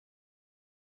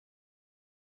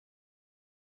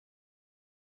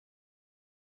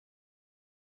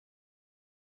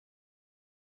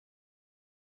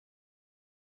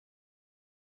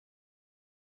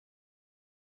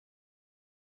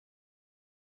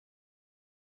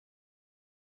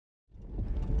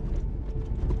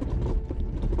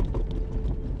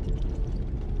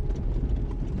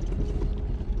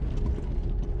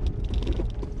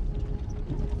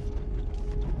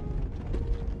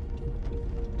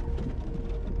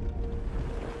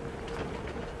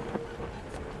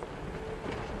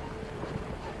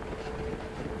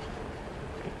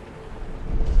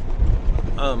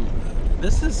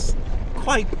This is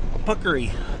quite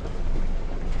puckery.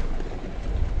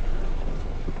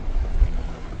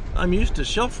 I'm used to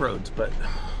shelf roads, but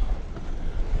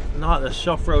not a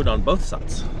shelf road on both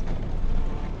sides.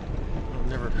 I've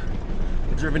never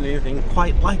driven anything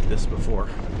quite like this before.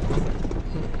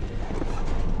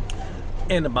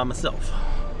 And by myself.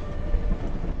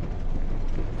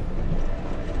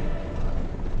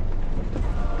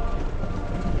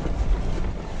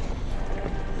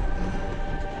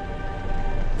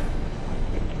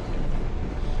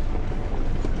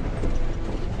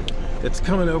 It's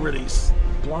coming over these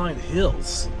blind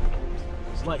hills.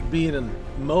 It's like being in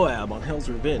Moab on Hell's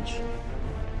Revenge.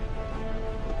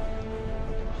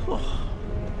 Oh.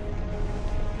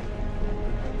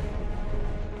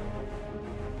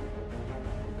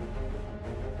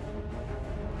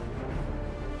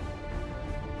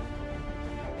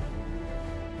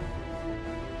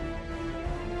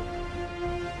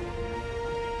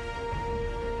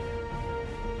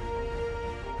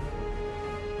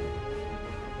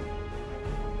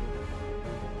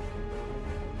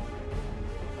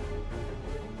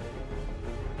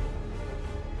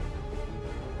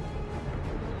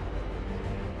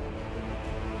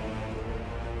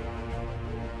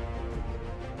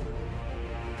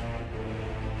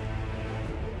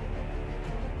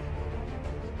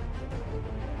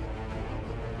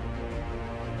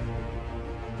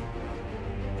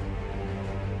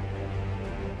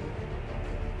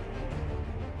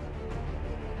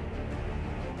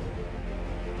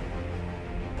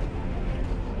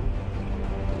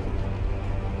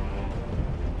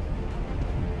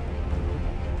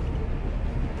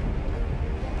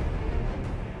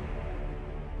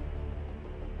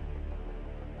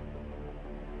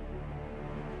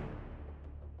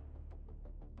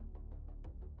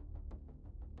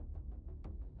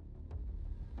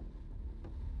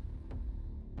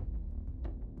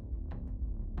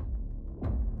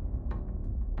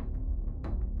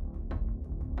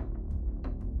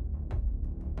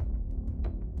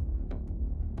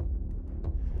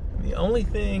 The only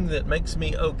thing that makes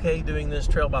me okay doing this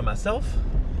trail by myself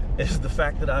is the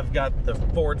fact that I've got the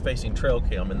forward-facing trail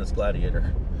cam in this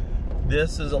Gladiator.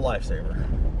 This is a lifesaver.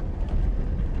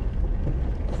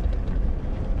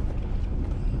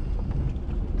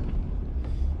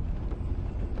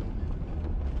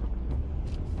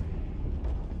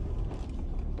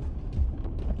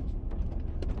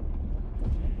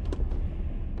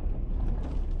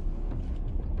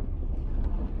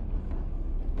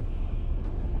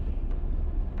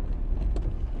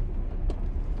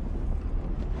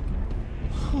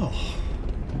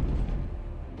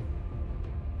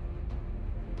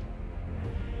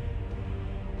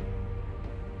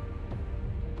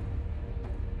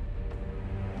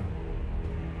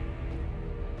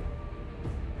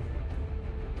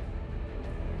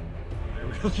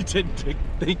 I really didn't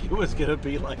think it was gonna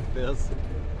be like this.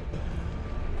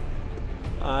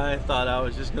 I thought I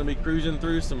was just gonna be cruising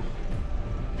through some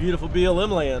beautiful BLM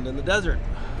land in the desert,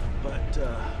 but I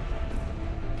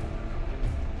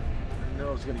didn't know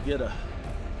I was gonna get a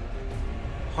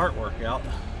heart workout.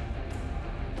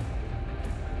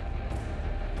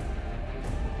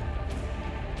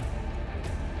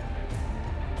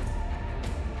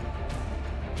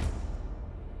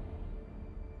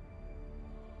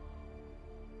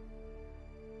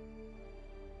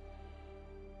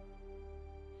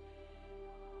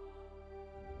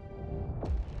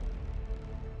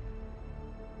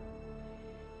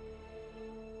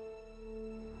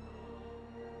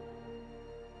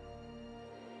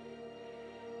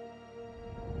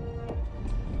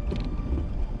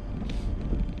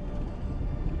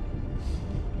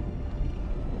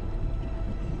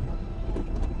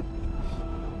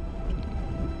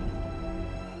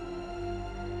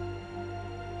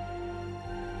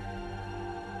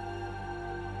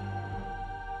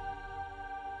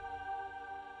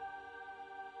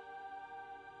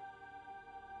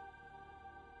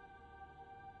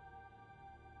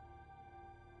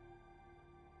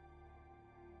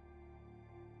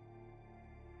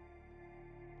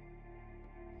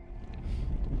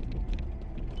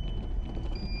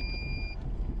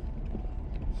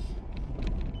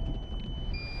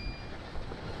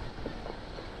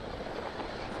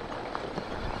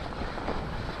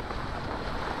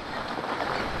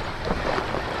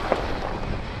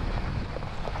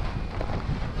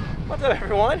 What's up,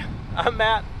 everyone? I'm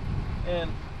Matt,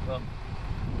 and well,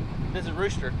 this is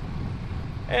Rooster.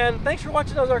 And thanks for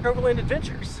watching Ozark Overland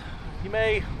Adventures. You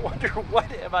may wonder, what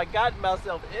have I gotten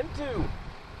myself into?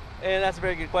 And that's a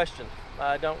very good question.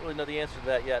 I don't really know the answer to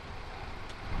that yet.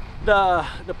 The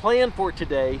plan for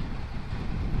today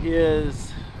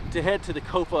is to head to the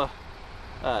Kofa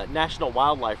National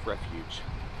Wildlife Refuge.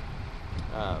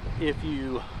 If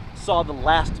you saw the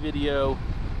last video,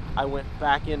 I went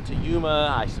back into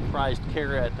Yuma. I surprised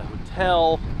Cara at the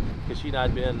hotel because she and I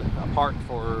had been apart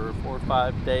for 4 or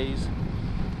 5 days.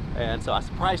 And so I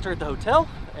surprised her at the hotel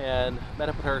and met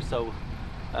up with her. So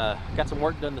got some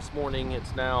work done this morning.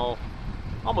 It's now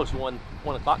almost 1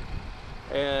 o'clock.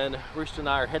 And Rooster and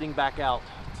I are heading back out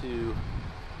to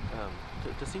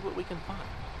see what we can find.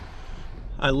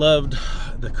 I loved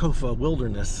the Kofa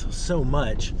wilderness so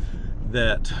much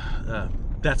that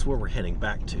that's where we're heading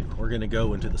back to. We're going to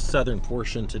go into the southern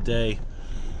portion today,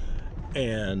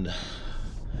 and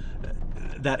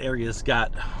that area's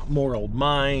got more old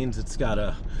mines. It's got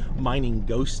a mining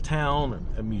ghost town,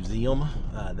 a museum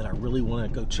that I really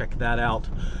want to go check that out.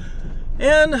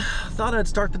 And thought I'd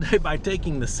start the day by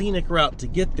taking the scenic route to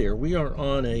get there. We are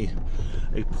on a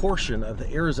portion of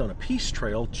the Arizona Peace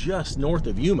Trail just north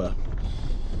of Yuma.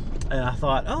 And I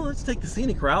thought, oh, let's take the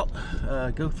scenic route,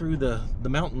 go through the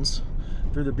mountains,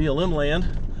 through the BLM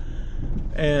land,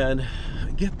 and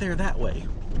get there that way.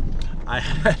 I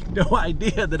had no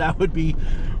idea that I would be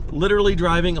literally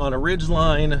driving on a ridge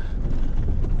line,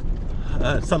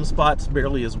 some spots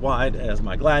barely as wide as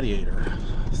my Gladiator.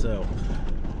 So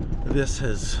this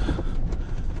has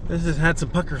had some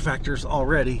pucker factors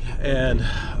already, and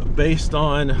based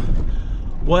on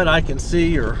what I can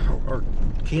see or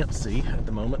can't see at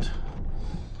the moment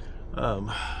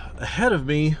ahead of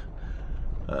me,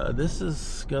 this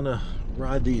is gonna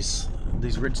ride these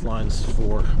ridge lines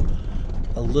for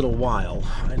a little while.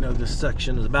 I know this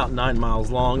section is about 9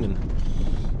 miles long, and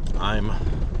I'm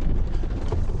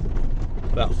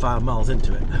about 5 miles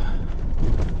into it.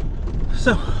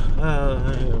 So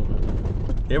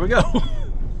here we go.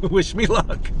 Wish me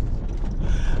luck.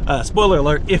 Spoiler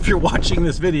alert, if you're watching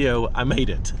this video, I made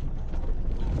it.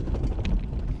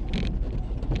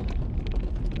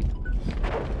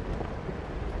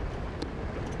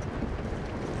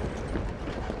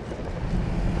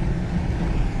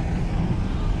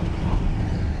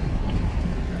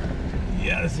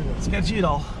 Yeah, this isn't sketchy at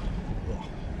all.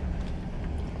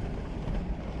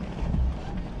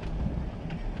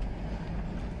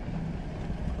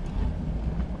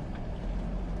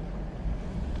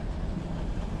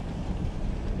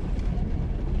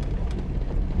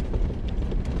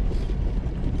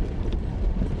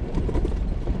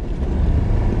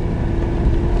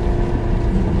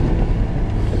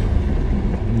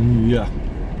 Yeah,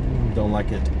 don't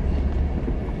like it.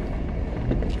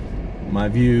 My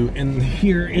view in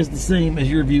here is the same as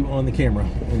your view on the camera,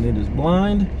 and it is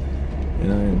blind,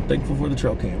 and I am thankful for the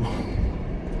trail cam.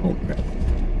 Oh crap,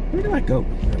 where did I go?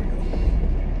 There we go.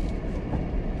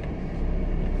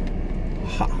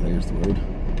 Ha, there's the road.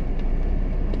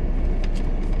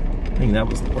 I think that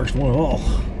was the worst one of all.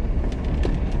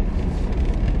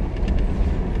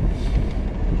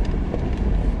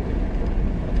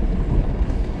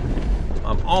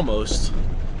 I'm almost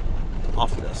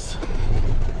off this.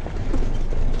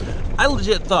 I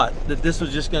legit thought that this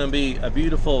was just going to be a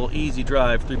beautiful, easy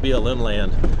drive through BLM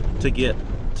land to get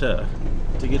to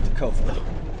Kofa.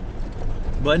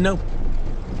 But no.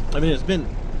 I mean,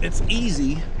 it's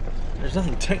easy. There's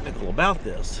nothing technical about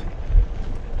this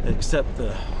except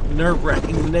the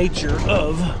nerve-wracking nature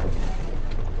of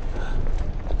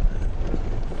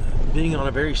being on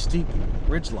a very steep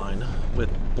ridgeline with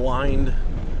blind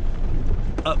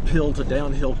uphill to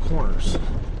downhill corners.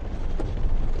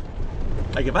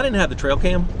 Like, if I didn't have the trail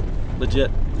cam,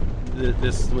 legit,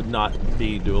 this would not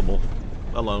be doable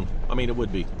alone. I mean, it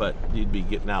would be, but you'd be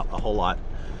getting out a whole lot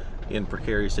in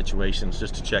precarious situations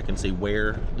just to check and see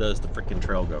where does the freaking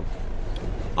trail go.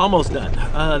 Almost done.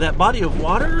 That body of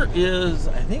water is,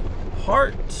 I think,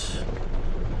 part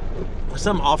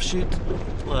some offshoot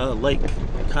lake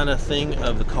kind of thing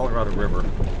of the Colorado River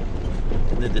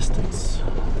in the distance.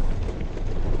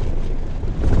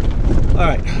 All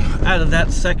right, out of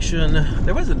that section,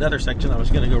 there was another section I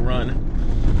was going to go run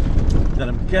that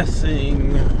I'm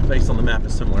guessing, based on the map,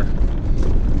 is similar.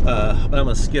 But I'm going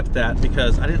to skip that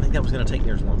because I didn't think that was going to take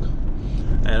near as long.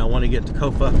 And I want to get to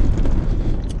Kofa,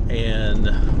 and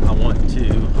I want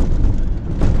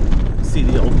to see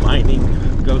the old mining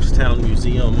ghost town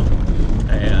museum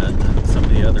and some of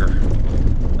the other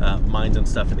mines and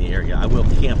stuff in the area. I will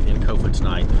camp in Kofa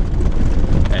tonight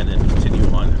and then continue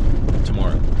on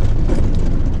tomorrow.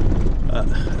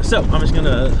 So I'm just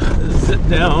gonna sit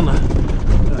down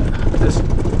this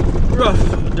rough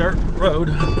dirt road.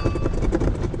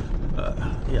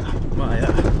 Yeah, my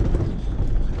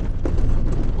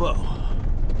whoa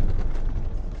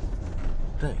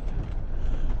thing.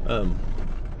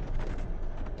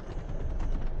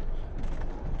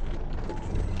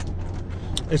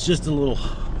 It's just a little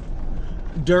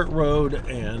dirt road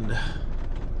and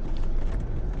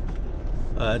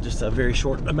just a very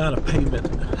short amount of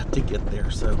pavement to get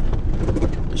there, so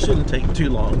it shouldn't take too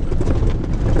long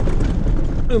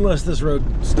unless this road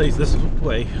stays this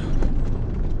way.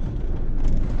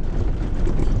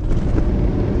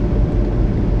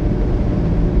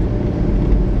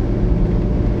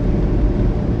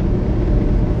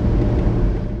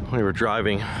 We were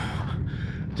driving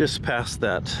just past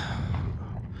that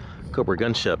Cobra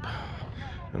gunship,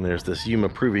 and there's this Yuma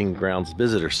Proving Grounds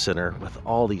Visitor Center with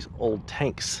all these old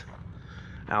tanks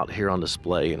out here on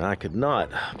display, and I could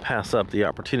not pass up the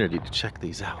opportunity to check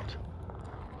these out.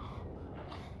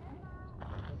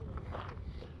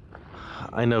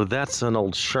 I know that's an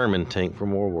old Sherman tank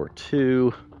from World War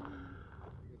II.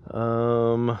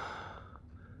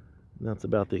 That's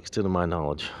about the extent of my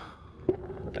knowledge.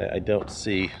 I don't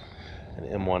see an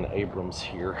M1 Abrams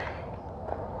here,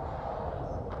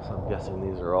 so I'm guessing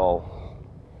these are all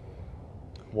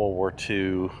World War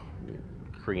II,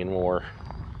 Korean War,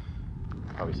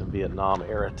 probably some Vietnam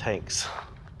era tanks.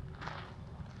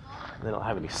 They don't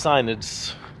have any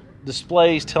signage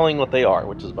displays telling what they are,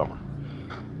 which is a bummer.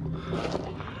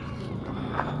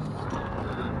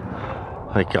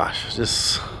 My gosh,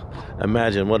 just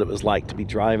imagine what it was like to be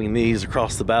driving these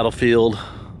across the battlefield.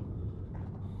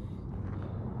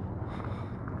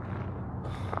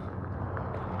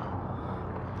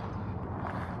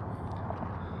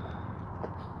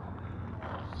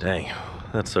 Dang,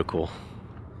 that's so cool.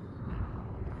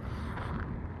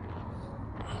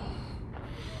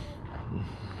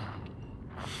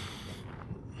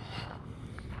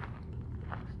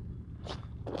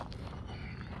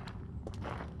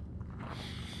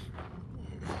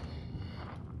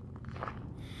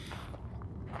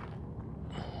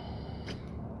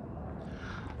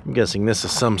 I'm guessing this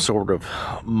is some sort of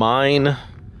mine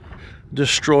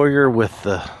destroyer with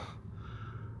the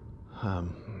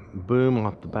boom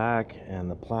off the back and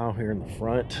the plow here in the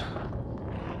front.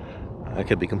 I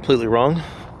could be completely wrong,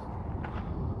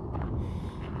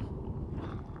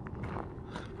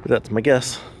 but that's my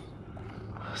guess.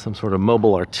 Some sort of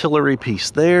mobile artillery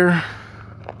piece there.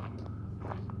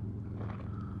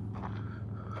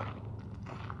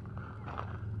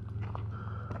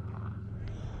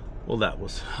 Well, that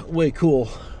was way cool.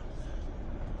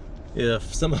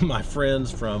 If some of my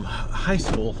friends from high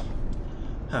school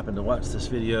happen to watch this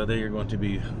video, they are going to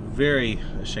be very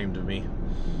ashamed of me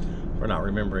for not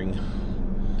remembering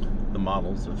the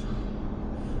models of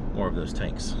more of those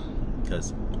tanks,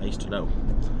 because I used to know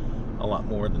a lot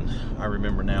more than I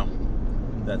remember now.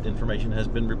 That information has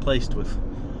been replaced with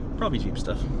probably Jeep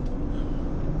stuff.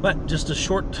 But just a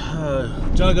short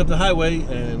jog up the highway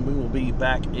and we will be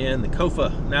back in the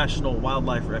Kofa National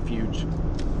Wildlife Refuge.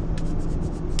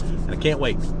 And I can't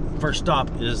wait. First stop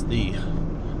is the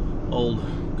old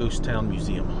Ghost Town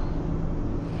Museum.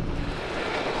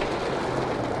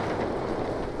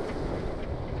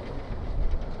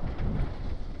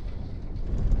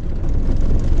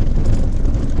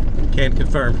 Can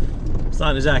confirm.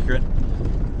 Sign is accurate.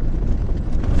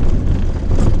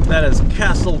 That is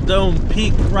Castle Dome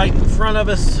Peak right in front of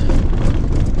us.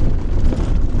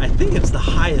 I think it's the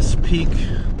highest peak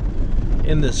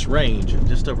in this range,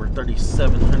 just over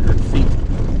 3,700 feet.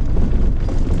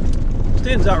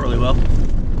 Stands out really well.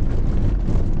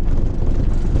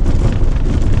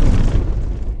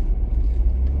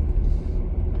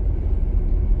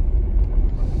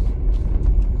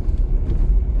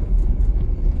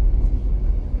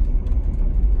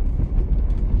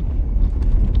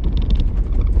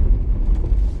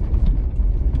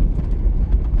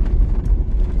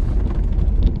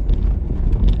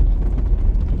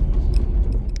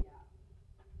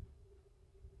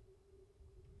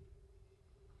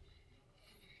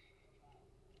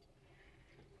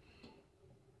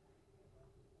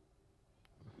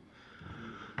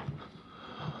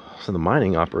 So the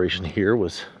mining operation here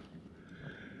was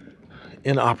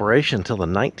in operation until the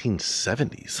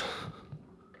 1970s.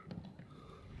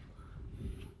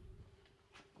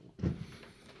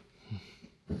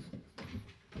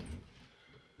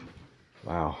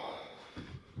 Wow.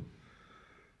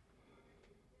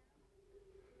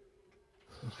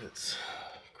 It's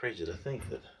crazy to think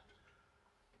that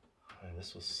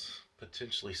this was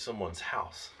potentially someone's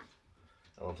house.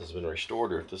 I don't know if this has been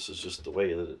restored or if this is just the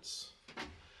way that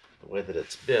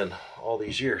it's been all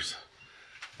these years.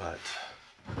 But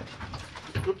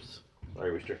oops,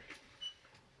 sorry, Rooster.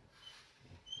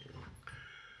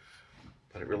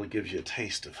 But it really gives you a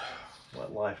taste of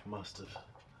what life must have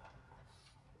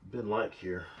been like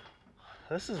here.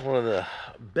 This is one of the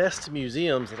best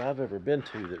museums that I've ever been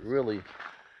to that really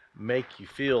make you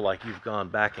feel like you've gone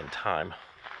back in time.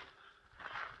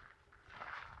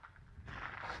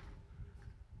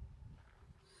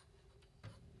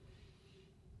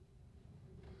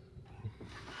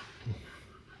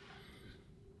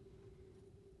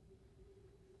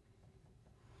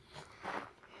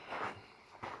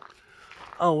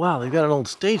 Oh wow, they've got an old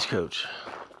stagecoach.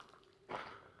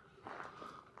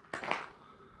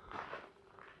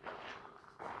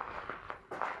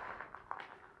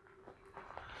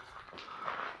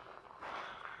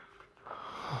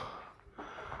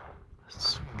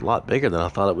 It's a lot bigger than I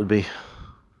thought it would be.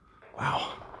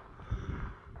 Wow.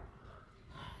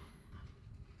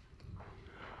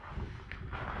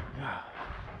 Yeah.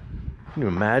 Can you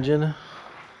imagine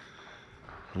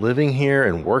living here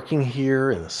and working here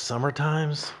in the summer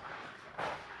times?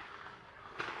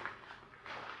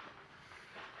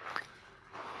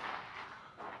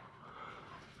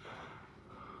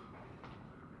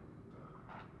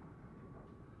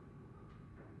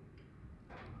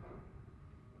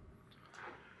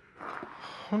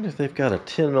 I wonder if they've got a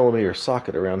 10mm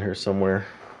socket around here somewhere.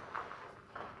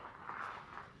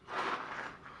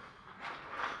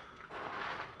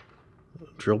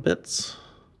 Drill bits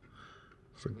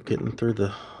for getting through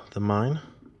the mine.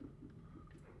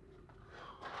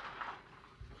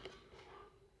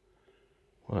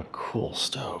 What a cool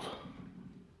stove.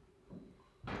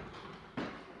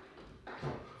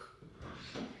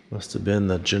 Must have been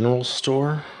the general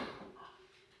store.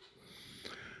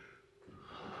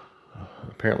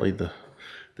 Apparently the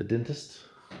dentist.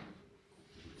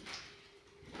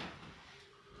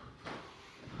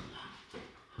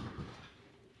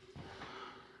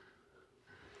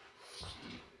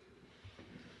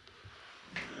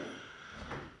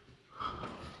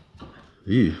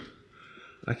 Ew.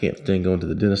 I can't stand going to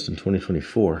the dentist in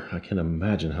 2024. I can't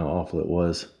imagine how awful it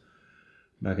was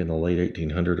back in the late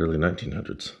 1800s, early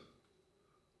 1900s.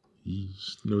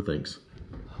 No thanks.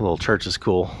 The little church is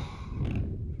cool.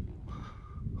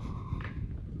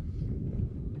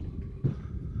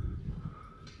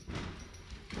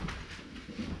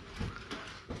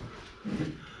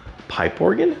 Pipe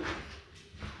organ?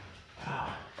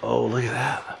 Oh, look at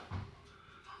that.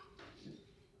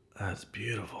 That's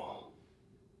beautiful.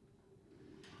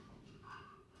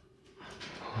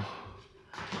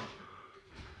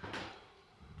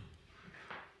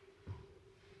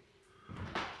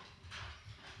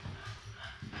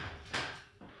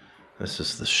 This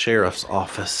is the sheriff's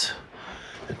office.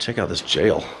 And check out this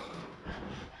jail.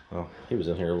 Well, he was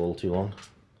in here a little too long.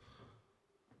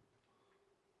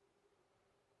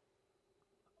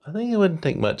 I think it wouldn't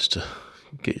take much to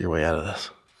get your way out of this.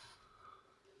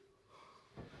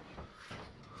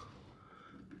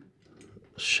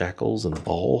 Shackles and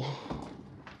ball.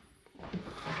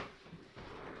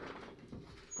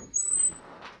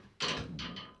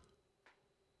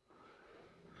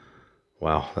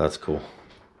 Wow, that's cool.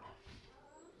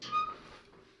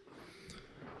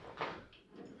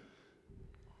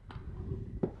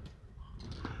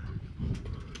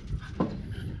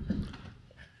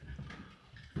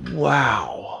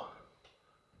 Wow.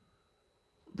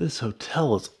 This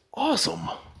hotel is awesome.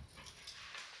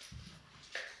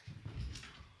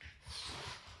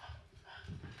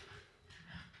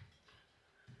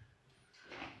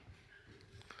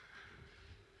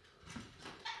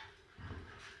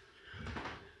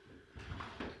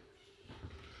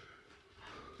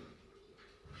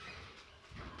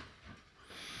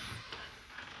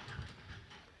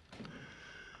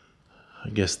 I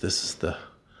guess this is the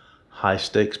high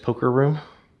stakes poker room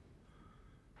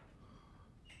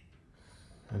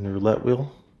and the roulette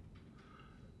wheel.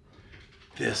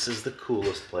 This is the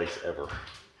coolest place ever.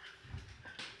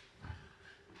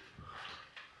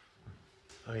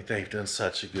 I mean, they've done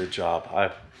such a good job.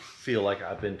 I feel like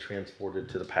I've been transported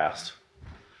to the past.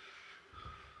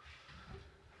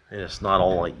 And it's not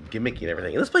all like gimmicky and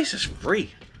everything. And this place is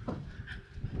free.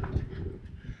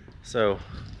 So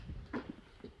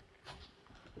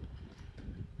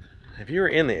if you're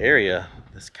in the area,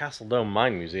 this Castle Dome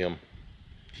Mine Museum,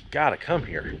 you gotta come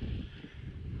here.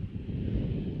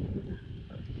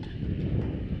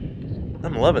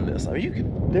 I'm loving this. I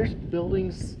mean, there's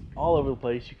buildings all over the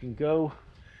place. You can go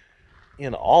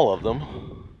in all of them.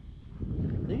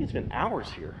 I think it's been hours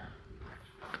here.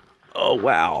 Oh,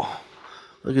 wow.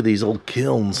 Look at these old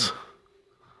kilns.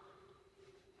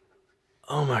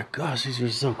 Oh my gosh, these are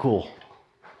so cool.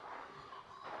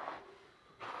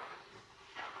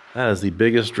 That is the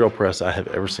biggest drill press I have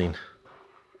ever seen.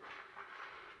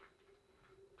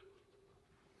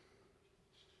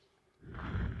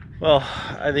 Well,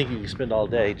 I think you can spend all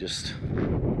day just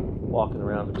walking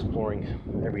around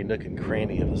exploring every nook and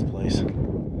cranny of this place.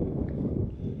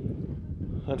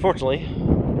 Unfortunately,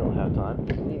 we don't have time.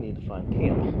 We need to find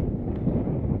camp.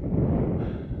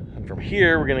 And from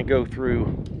here, we're going to go through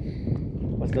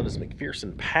what's known as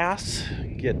McPherson Pass,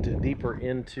 get deeper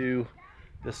into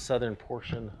this southern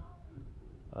portion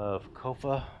of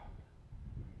Kofa.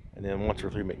 And then once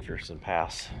we're through McPherson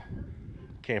Pass,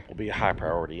 camp will be a high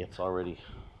priority. It's already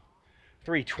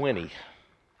 3:20.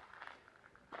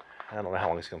 I don't know how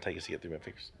long it's going to take us to get through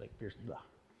McPherson.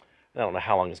 I don't know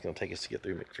how long it's going to take us to get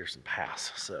through McPherson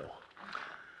Pass, so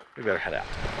we better head out.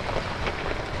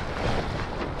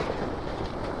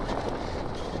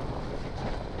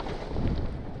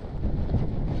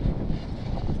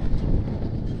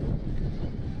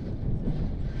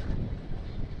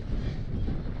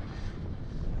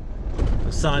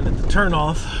 The sign at the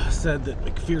turnoff said that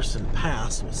McPherson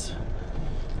Pass was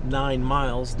 9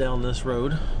 miles down this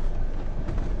road.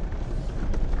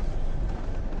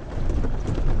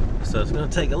 So it's going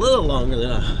to take a little longer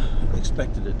than I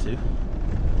expected it to.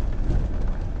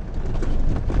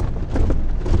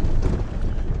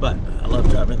 But I love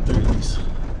driving through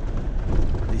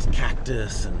these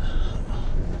cactus, and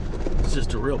it's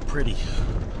just a real pretty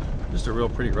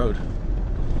road.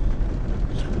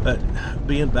 But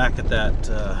being back at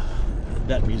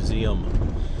that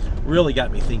museum really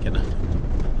got me thinking,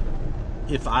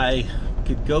 if I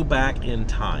could go back in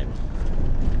time,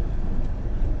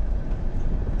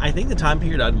 I think the time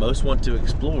period I'd most want to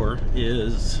explore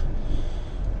is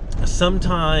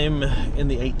sometime in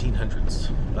the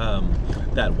 1800s.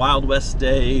 That Wild West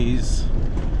days,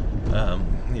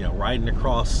 you know, riding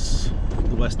across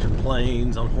the Western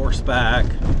Plains on horseback,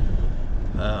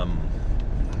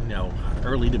 you know,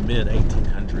 early to mid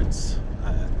 1800s,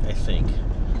 I think.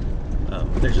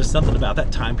 There's just something about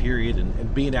that time period,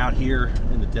 and being out here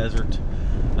in the desert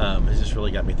has just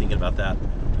really got me thinking about that.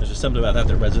 There's just something about that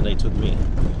resonates with me.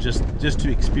 Just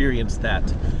to experience that,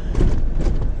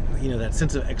 you know, that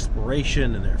sense of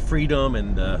exploration and their freedom,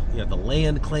 and you know, the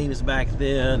land claims back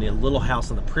then, you know, Little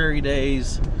House on the Prairie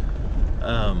days.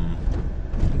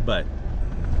 But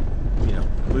you know,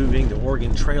 moving to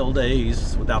Oregon Trail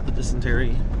days without the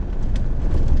dysentery.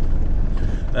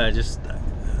 I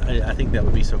think that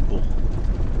would be so cool.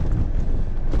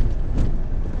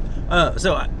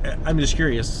 So I'm just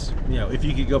curious, you know, if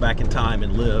you could go back in time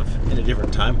and live in a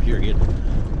different time period,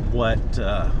 what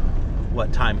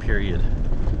time period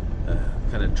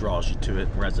kind of draws you to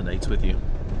it, resonates with you?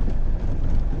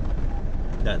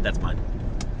 That's mine.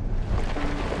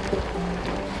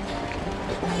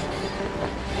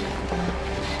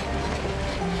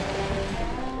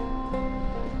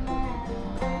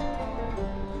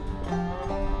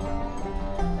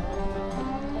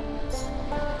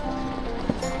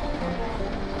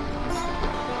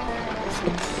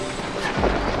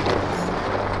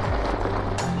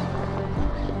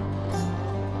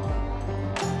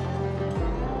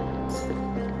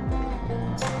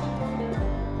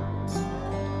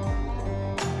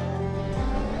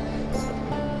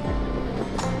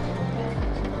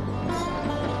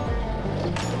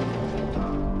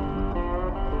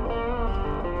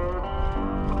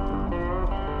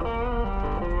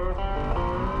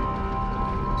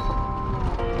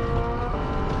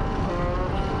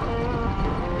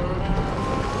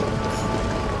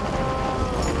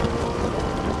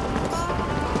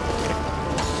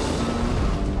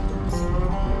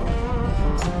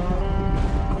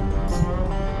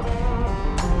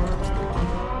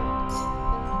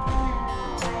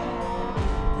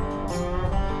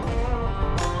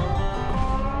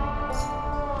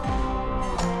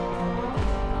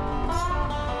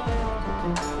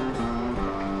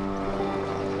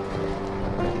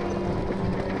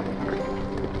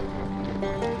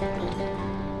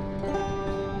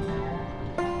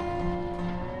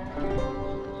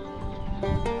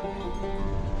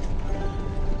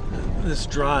 This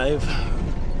drive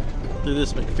through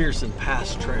this McPherson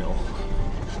Pass trail,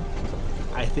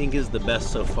 I think, is the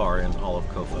best so far in all of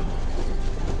Kofa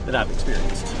that I've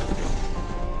experienced.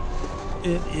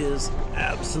 It is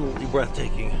absolutely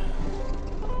breathtaking.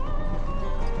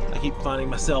 I keep finding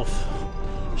myself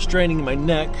straining my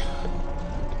neck,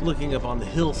 looking up on the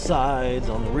hillsides,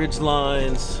 on the ridge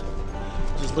lines,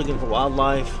 just looking for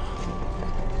wildlife.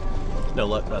 No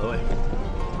luck, by the way.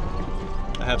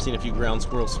 I have seen a few ground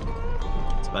squirrels.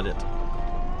 That's about it.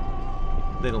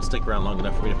 They don't stick around long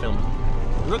enough for me to film.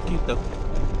 Real cute though.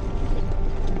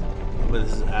 But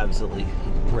this is absolutely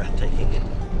breathtaking.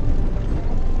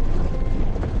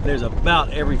 There's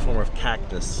about every form of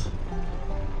cactus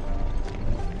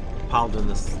piled in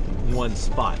this one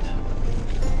spot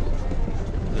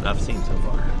that I've seen so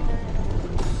far.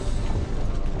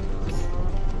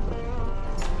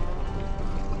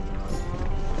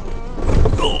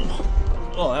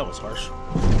 Oh, that was harsh.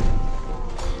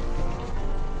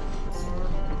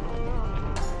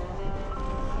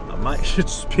 I might should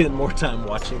spend more time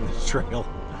watching the trail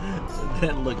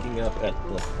than looking up at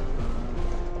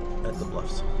the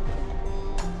bluffs.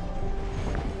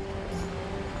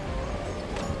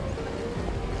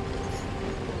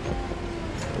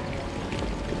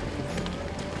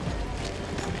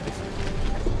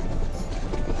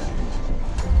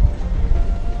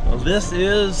 Well, this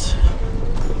is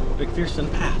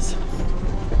McPherson Pass.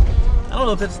 I don't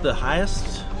know if it's the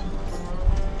highest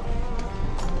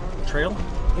trail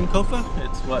in Kofa.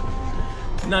 It's what,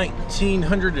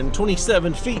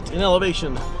 1,927 feet in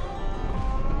elevation.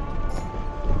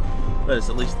 But it's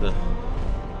at least the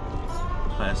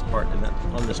highest part in that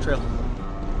on this trail.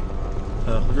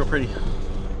 Real pretty.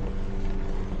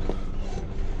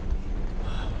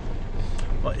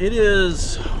 Well, it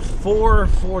is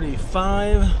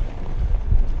 4:45,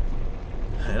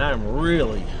 and I'm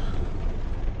really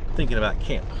thinking about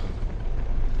camp.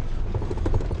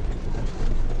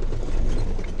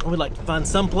 I would like to find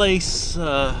someplace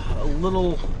a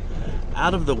little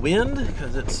out of the wind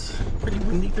because it's pretty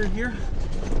windy through here.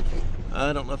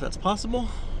 I don't know if that's possible,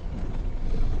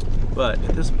 but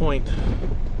at this point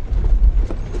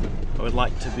I would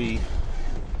like to be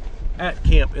at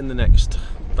camp in the next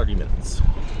 30 minutes.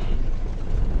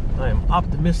 I am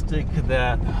optimistic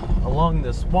that along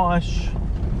this wash,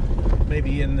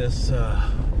 maybe in this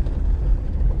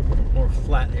more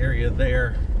flat area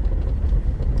there,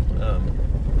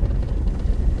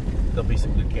 there'll be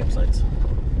some good campsites.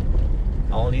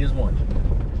 All I need is one.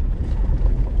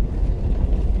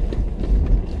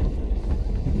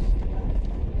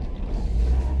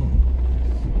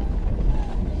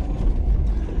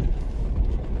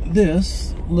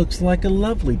 This looks like a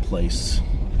lovely place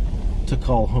to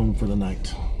call home for the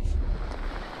night.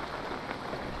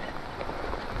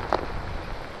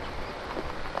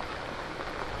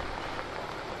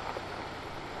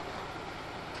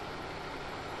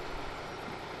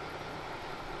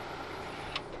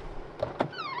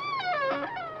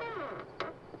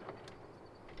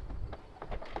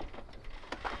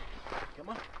 Come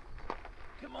on.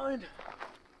 Come on.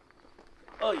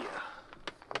 Oh yeah.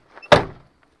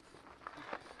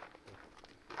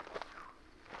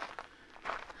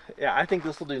 Yeah, I think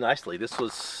this will do nicely. This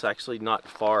was actually not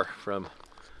far from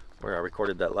where I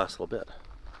recorded that last little bit.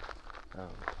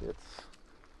 It's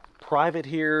private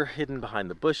here, hidden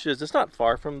behind the bushes. It's not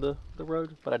far from the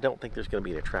road, but I don't think there's going to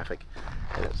be any traffic.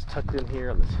 And it's tucked in here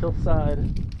on this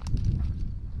hillside.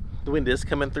 The wind is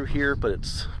coming through here, but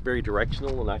it's very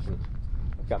directional, and I've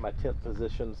got my tent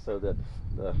positioned so that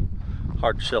the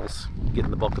hard shells get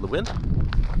in the bulk of the wind. I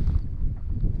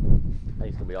think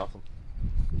it's going to be awesome.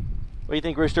 What do you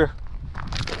think, Rooster?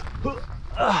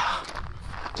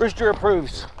 Rooster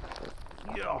approves.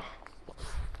 Yeah.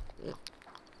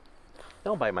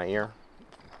 Don't bite my ear.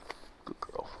 Good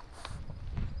girl.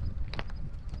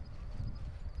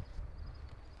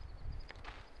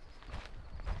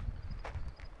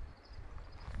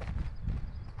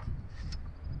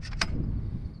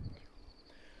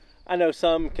 I know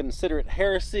some consider it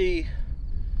heresy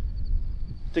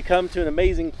to come to an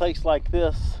amazing place like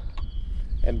this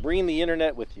and bring the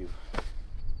internet with you.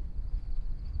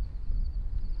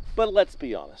 But let's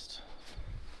be honest.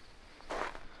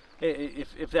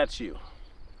 If that's you.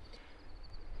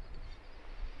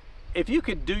 If you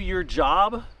could do your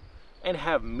job and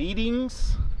have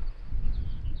meetings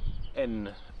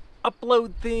and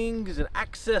upload things and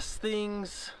access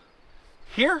things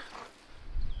here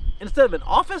instead of an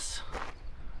office,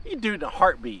 you'd do it in a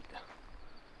heartbeat.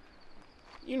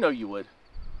 You know you would.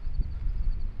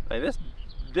 Like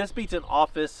this beats an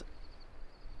office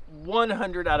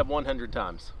 100 out of 100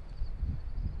 times.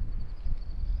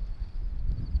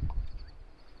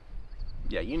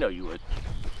 Yeah, you know you would.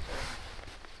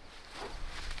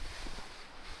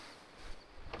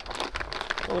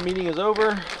 Well, the meeting is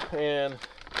over, and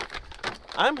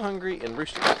I'm hungry, and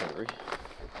Rooster is hungry.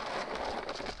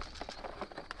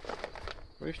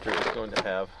 Rooster is going to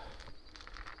have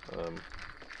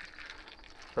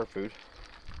her food.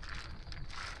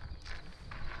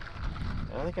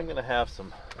 And I think I'm going to have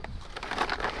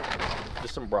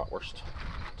just some bratwurst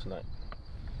tonight.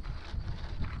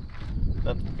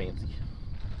 Nothing fancy.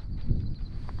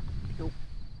 Nope.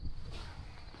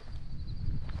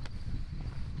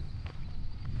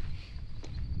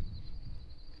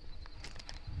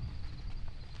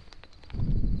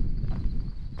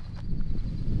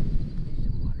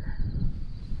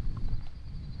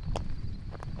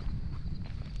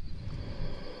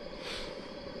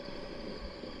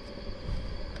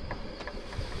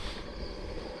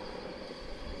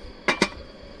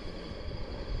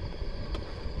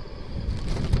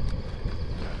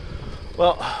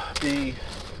 Well,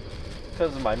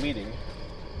 because of my meeting,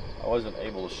 I wasn't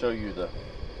able to show you the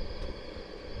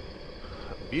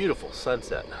beautiful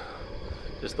sunset.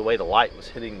 Just the way the light was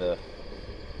hitting the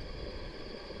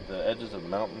edges of the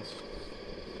mountains.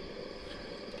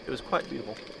 It was quite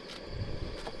beautiful.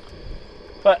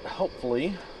 But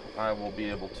hopefully I will be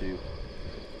able to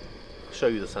show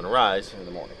you the sunrise in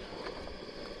the morning.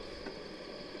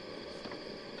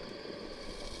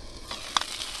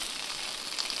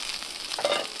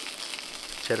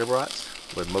 Cheddar brats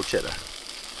with mochetta.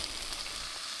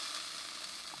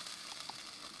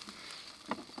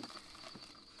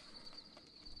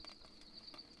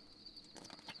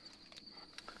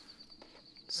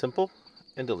 Simple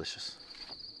and delicious.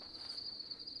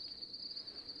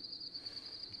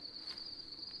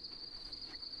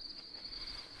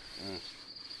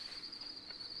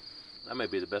 That may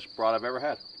be the best brat I've ever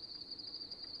had.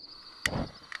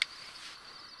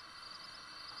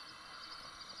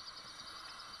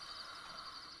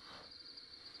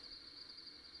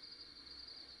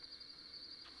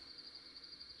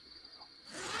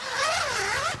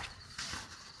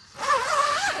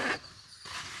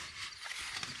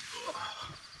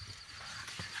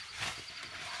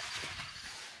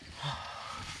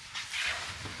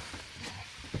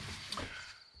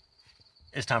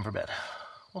 It's time for bed.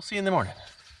 We'll see you in the morning.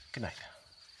 Good night.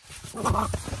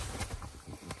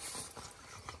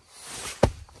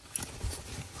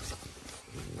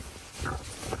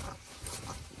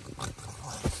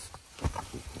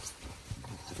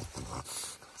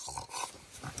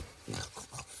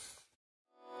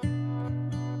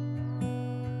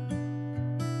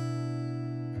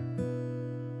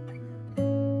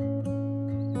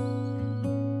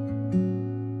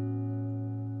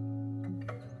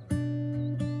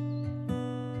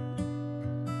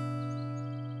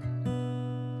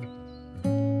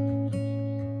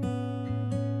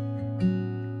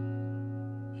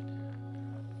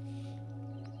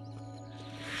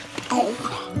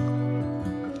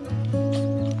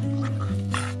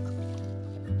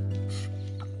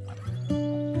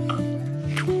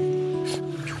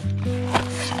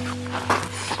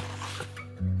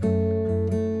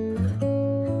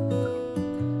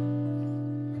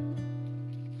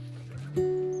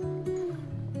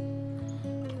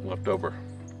 Leftover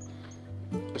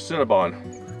Cinnabon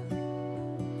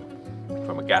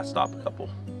from a gas stop a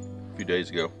few days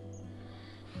ago.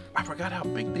 I forgot how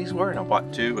big these were, and I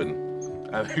bought two,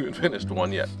 and I haven't even finished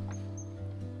one yet.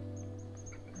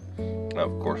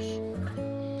 Of course,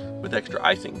 with extra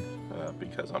icing,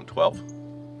 because I'm 12.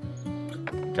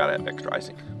 Gotta have extra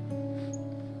icing.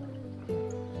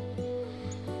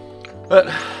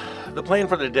 But the plan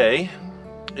for the day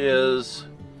is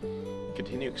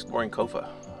continue exploring Kofa.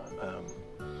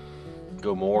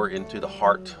 Go more into the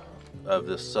heart of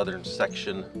this southern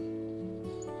section.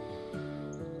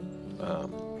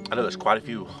 I know there's quite a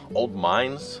few old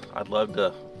mines I'd love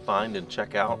to find and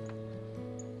check out,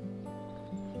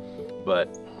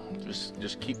 but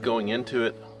just keep going into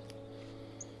it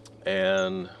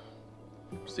and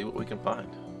see what we can find.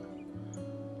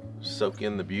 Soak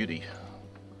in the beauty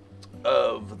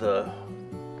of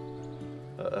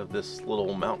this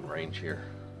little mountain range here.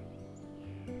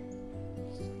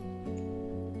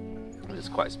 It is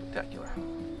quite spectacular.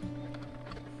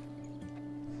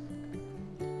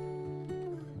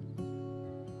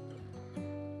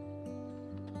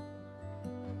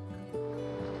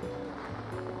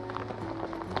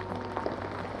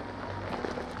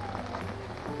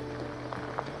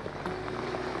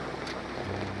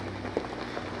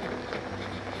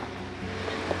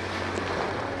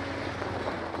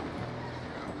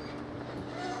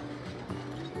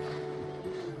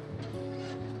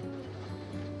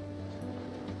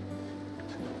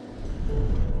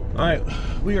 All right,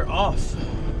 we are off.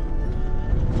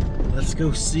 Let's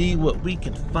go see what we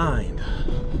can find.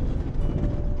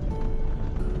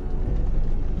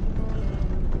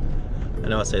 I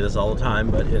know I say this all the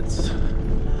time, but it's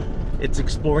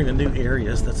exploring the new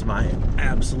areas that's my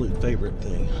absolute favorite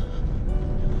thing.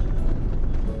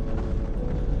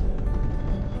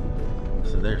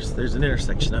 So there's an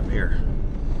intersection up here.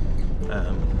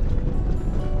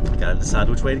 Gotta decide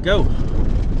which way to go.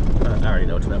 I already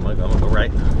know which way I'm gonna go. I'm gonna go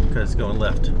right, because going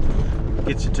left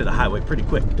gets you to the highway pretty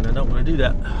quick, and I don't want to do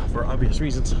that for obvious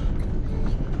reasons.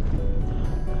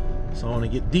 So I want to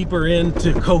get deeper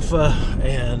into Kofa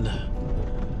and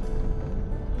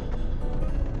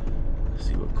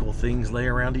see what cool things lay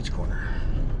around each corner.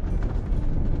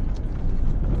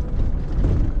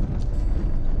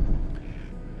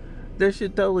 There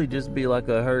should totally just be like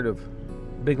a herd of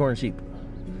bighorn sheep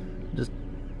just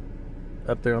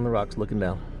up there on the rocks looking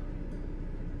down.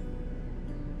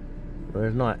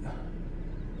 There's not.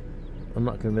 I'm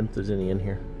not convinced there's any in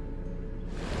here.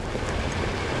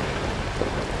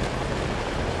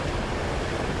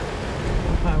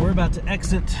 Alright, we're about to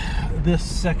exit this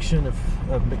section of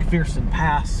McPherson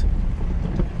Pass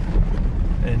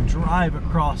and drive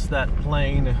across that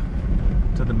plain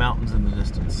to the mountains in the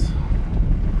distance.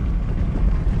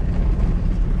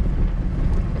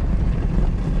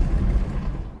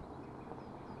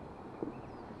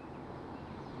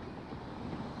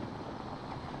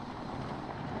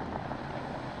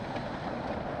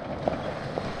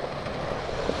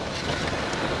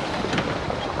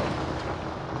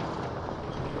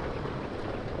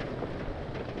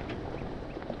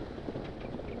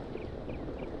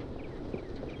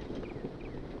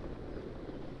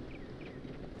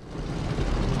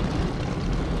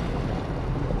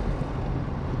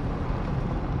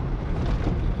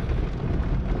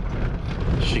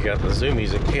 She got the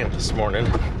zoomies at camp this morning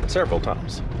several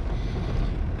times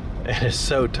and is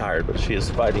so tired, but she is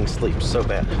fighting sleep so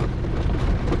bad.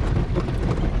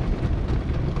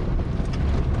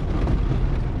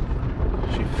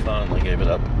 She finally gave it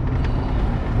up.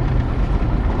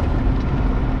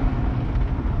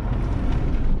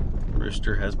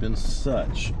 Rooster has been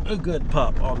such a good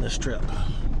pup on this trip,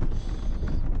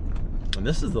 and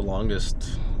this is the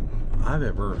longest I've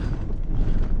ever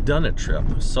done a trip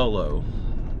solo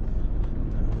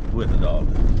with a dog.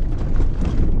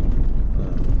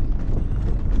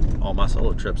 All my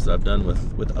solo trips that I've done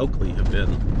with Oakley have been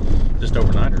just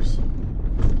overnighters,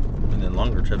 and then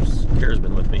longer trips Cara's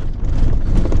been with me.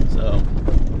 So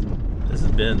this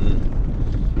has been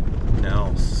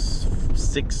now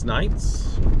 6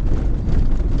 nights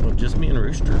of just me and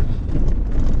Rooster,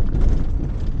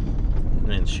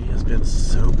 and she has been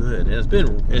so good. And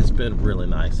it's been really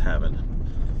nice having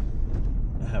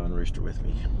Rooster with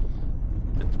me.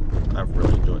 I've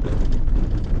really enjoyed it.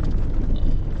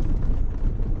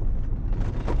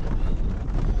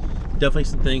 Definitely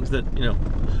some things that, you know,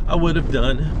 I would have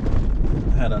done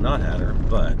had I not had her,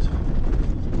 but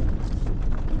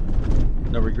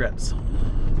no regrets.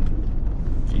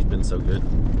 She's been so good.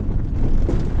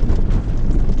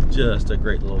 Just a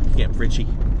great little Camp Fritchie.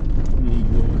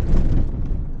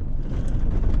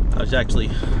 I was actually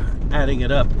adding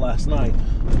it up last night.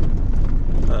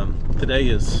 Today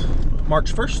is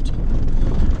March 1st,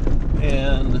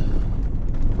 and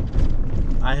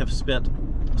I have spent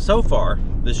so far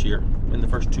this year, in the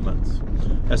first 2 months,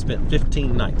 I've spent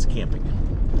 15 nights camping,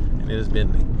 and it has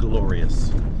been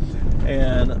glorious.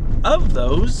 And of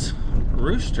those,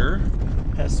 Rooster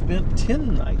has spent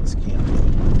 10 nights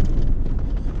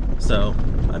camping. So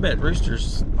I bet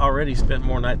Rooster's already spent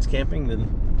more nights camping than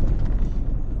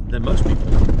most people.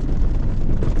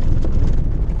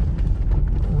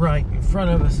 Right in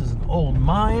front of us is an old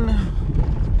mine. I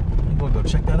think we'll go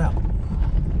check that out.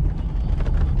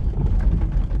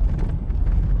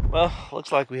 Well,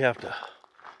 looks like we have to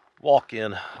walk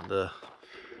in. The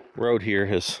road here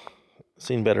has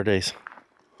seen better days.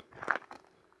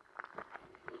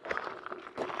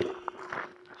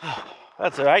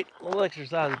 That's all right. A little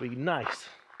exercise would be nice.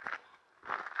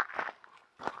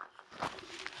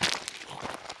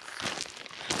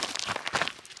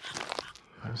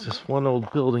 There's this one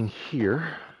old building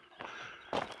here,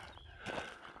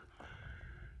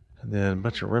 and then a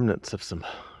bunch of remnants of some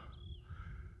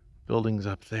buildings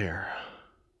up there.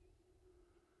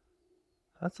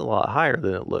 That's a lot higher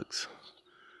than it looks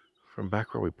from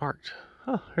back where we parked.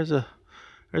 Oh, there's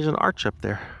an arch up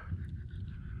there.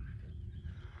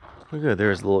 Oh, good.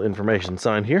 There's a little information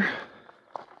sign here.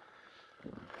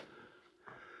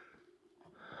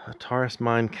 A Taurus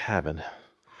Mine Cabin.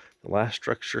 The last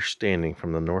structure standing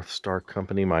from the North Star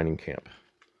Company mining camp.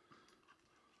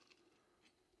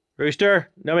 Rooster!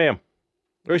 No, ma'am.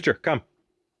 Rooster, come.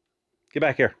 Get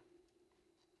back here.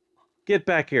 Get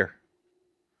back here.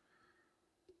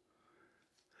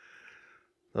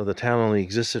 Though the town only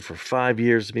existed for 5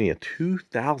 years, meaning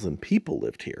 2,000 people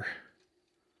lived here.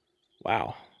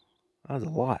 Wow. That was a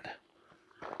lot.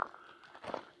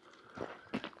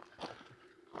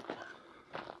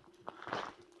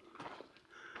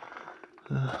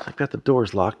 I got the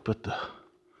doors locked, but the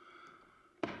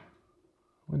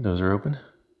windows are open.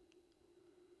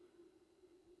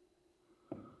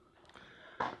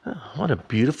 Oh, what a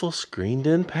beautiful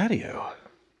screened-in patio.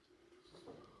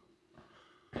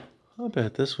 I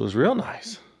bet this was real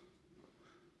nice.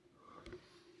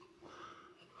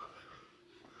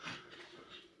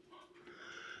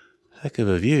 Heck of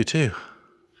a view, too.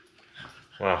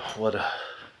 Wow, what a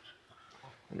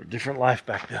different life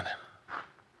back then.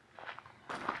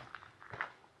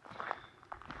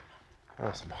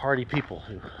 Oh, some hardy people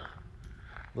who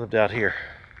lived out here.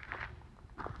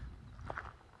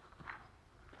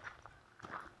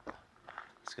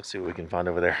 Let's go see what we can find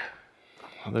over there.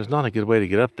 Well, there's not a good way to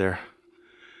get up there.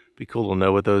 Be cool to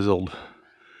know what those old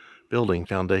building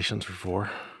foundations were for.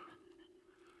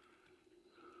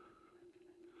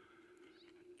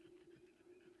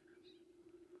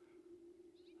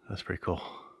 That's pretty cool.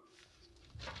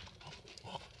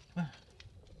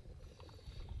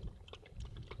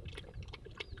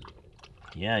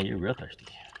 Yeah, you're real thirsty.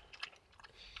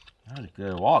 That was a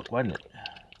good walk, wasn't it?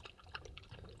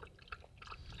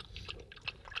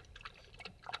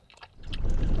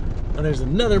 And there's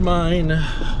another mine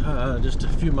just a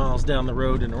few miles down the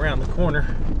road and around the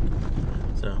corner.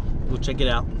 So we'll check it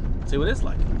out, see what it's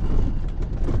like.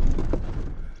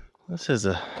 This is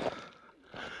a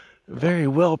very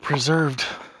well preserved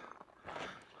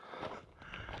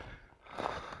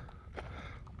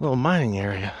little mining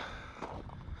area.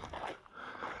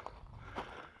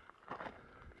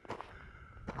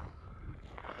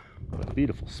 What a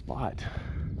beautiful spot.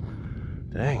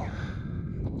 Dang.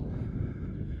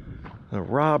 The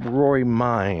Rob Roy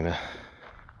Mine.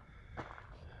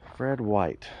 Fred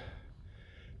White,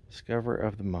 discoverer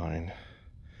of the mine,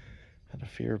 had a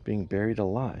fear of being buried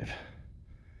alive.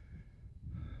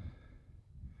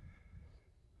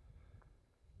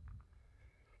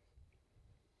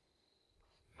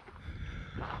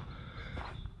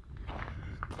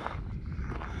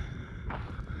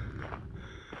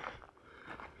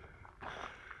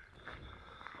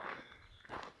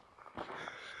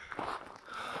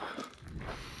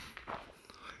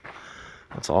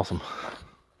 That's awesome.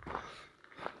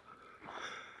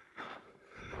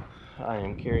 I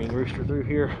am carrying Rooster through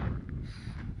here.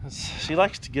 She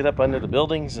likes to get up under the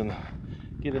buildings and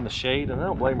get in the shade, and I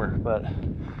don't blame her, but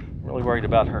I'm really worried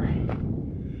about her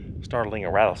startling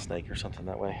a rattlesnake or something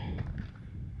that way.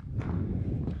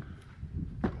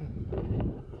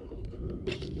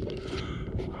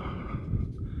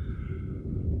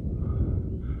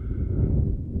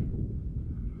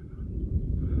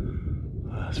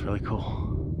 That's really cool.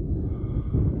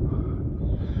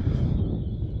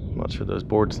 I'm not sure those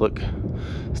boards look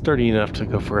sturdy enough to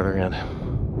go further in.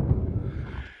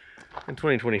 In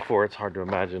 2024, it's hard to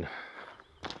imagine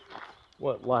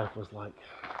what life was like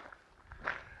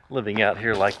living out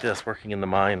here like this, working in the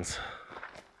mines.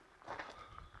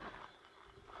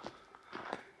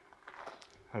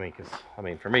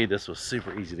 For me, this was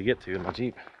super easy to get to in my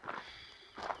Jeep.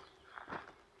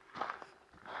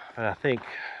 But I think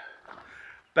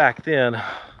back then,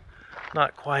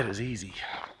 not quite as easy.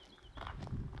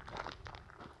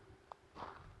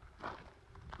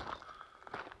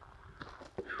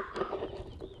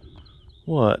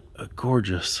 What a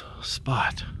gorgeous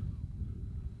spot.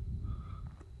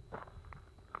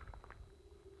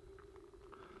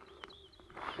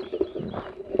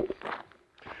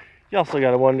 You also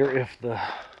got to wonder if the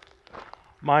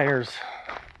miners,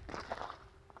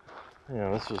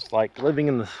 this was like living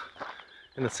in the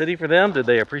city for them. Did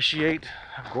they appreciate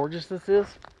how gorgeous this is?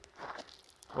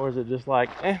 Or is it just like,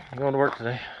 I'm going to work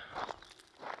today?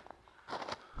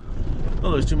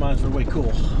 Oh, those two mines were way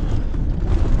cool.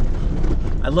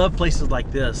 I love places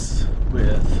like this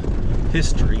with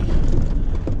history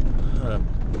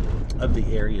of the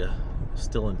area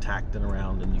still intact and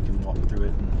around, and you can walk through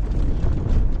it and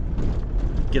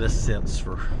get a sense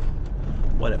for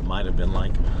what it might have been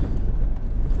like.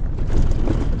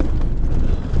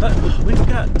 But we've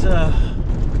got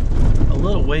a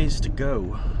little ways to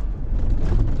go,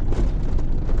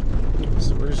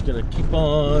 so we're just gonna keep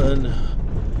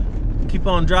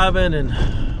on driving, and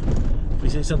if we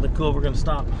see something cool, we're gonna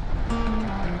stop.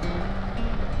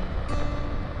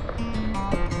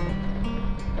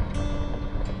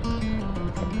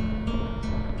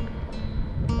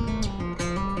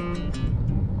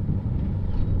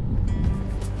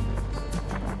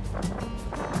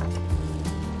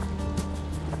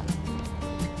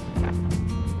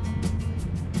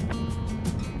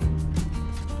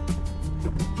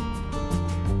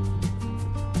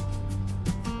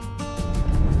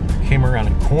 Came around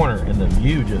a corner and the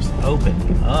view just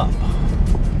opened up.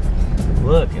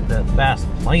 Look at that vast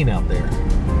plain out there.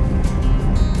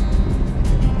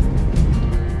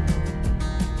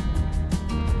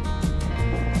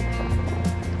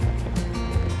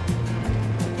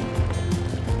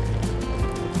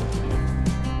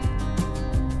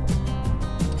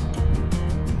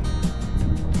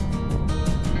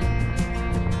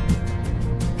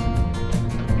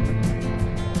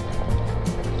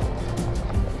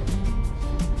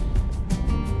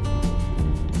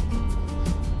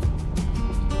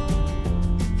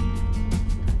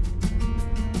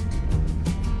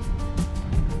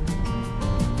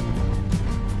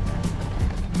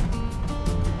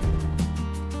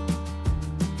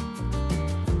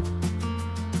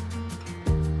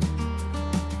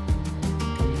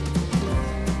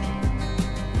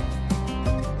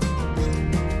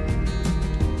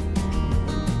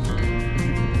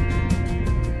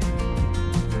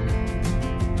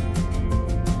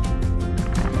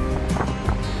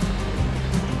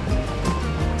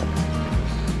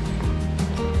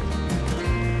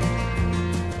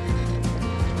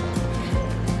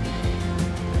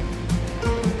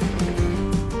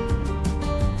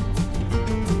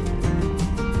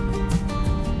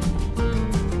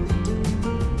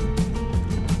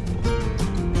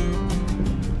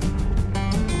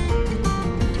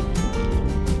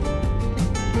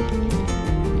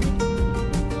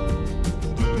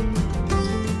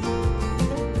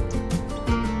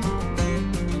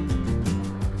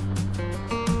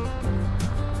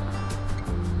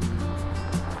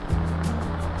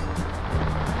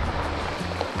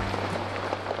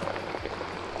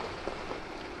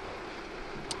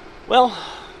 Well,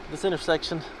 this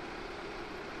intersection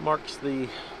marks the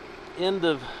end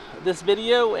of this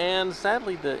video, and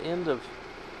sadly the end of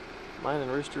mine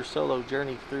and Rooster's solo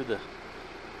journey through the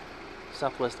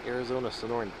southwest Arizona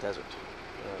Sonoran Desert.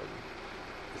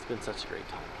 It's been such a great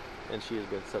time, and she has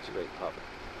been such a great pup.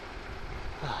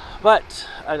 But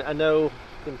I know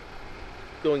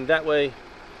going that way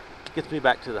gets me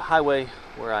back to the highway,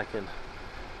 where I can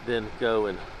then go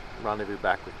and rendezvous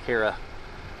back with Cara.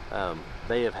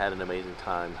 They have had an amazing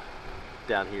time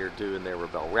down here doing their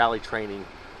Rebelle rally training.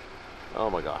 Oh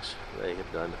my gosh, they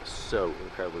have done so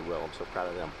incredibly well. I'm so proud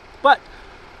of them. But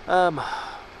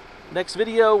next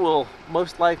video will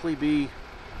most likely be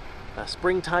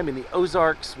springtime in the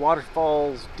Ozarks,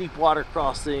 waterfalls, deep water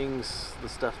crossings, the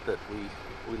stuff that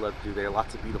we love to do there.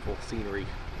 Lots of beautiful scenery,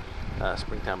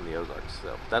 springtime in the Ozarks.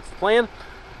 So that's the plan.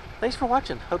 Thanks for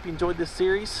watching. Hope you enjoyed this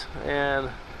series, and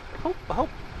I hope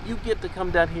you get to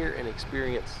come down here and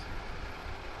experience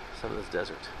some of this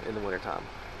desert in the wintertime.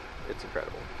 It's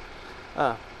incredible.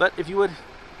 But if you would,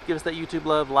 give us that YouTube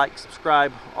love, like,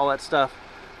 subscribe, all that stuff.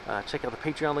 Check out the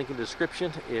Patreon link in the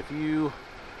description. If you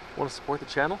want to support the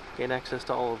channel, gain access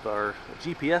to all of our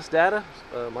GPS data,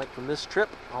 like from this trip,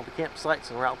 all the campsites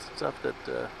and routes and stuff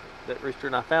that Rooster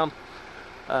and I found.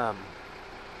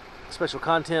 Special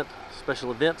content, special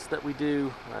events that we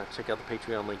do. Check out the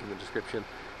Patreon link in the description.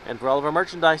 And for all of our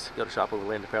merchandise, go to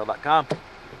shopoverlandapparel.com.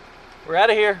 We're out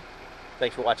of here.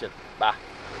 Thanks for watching. Bye.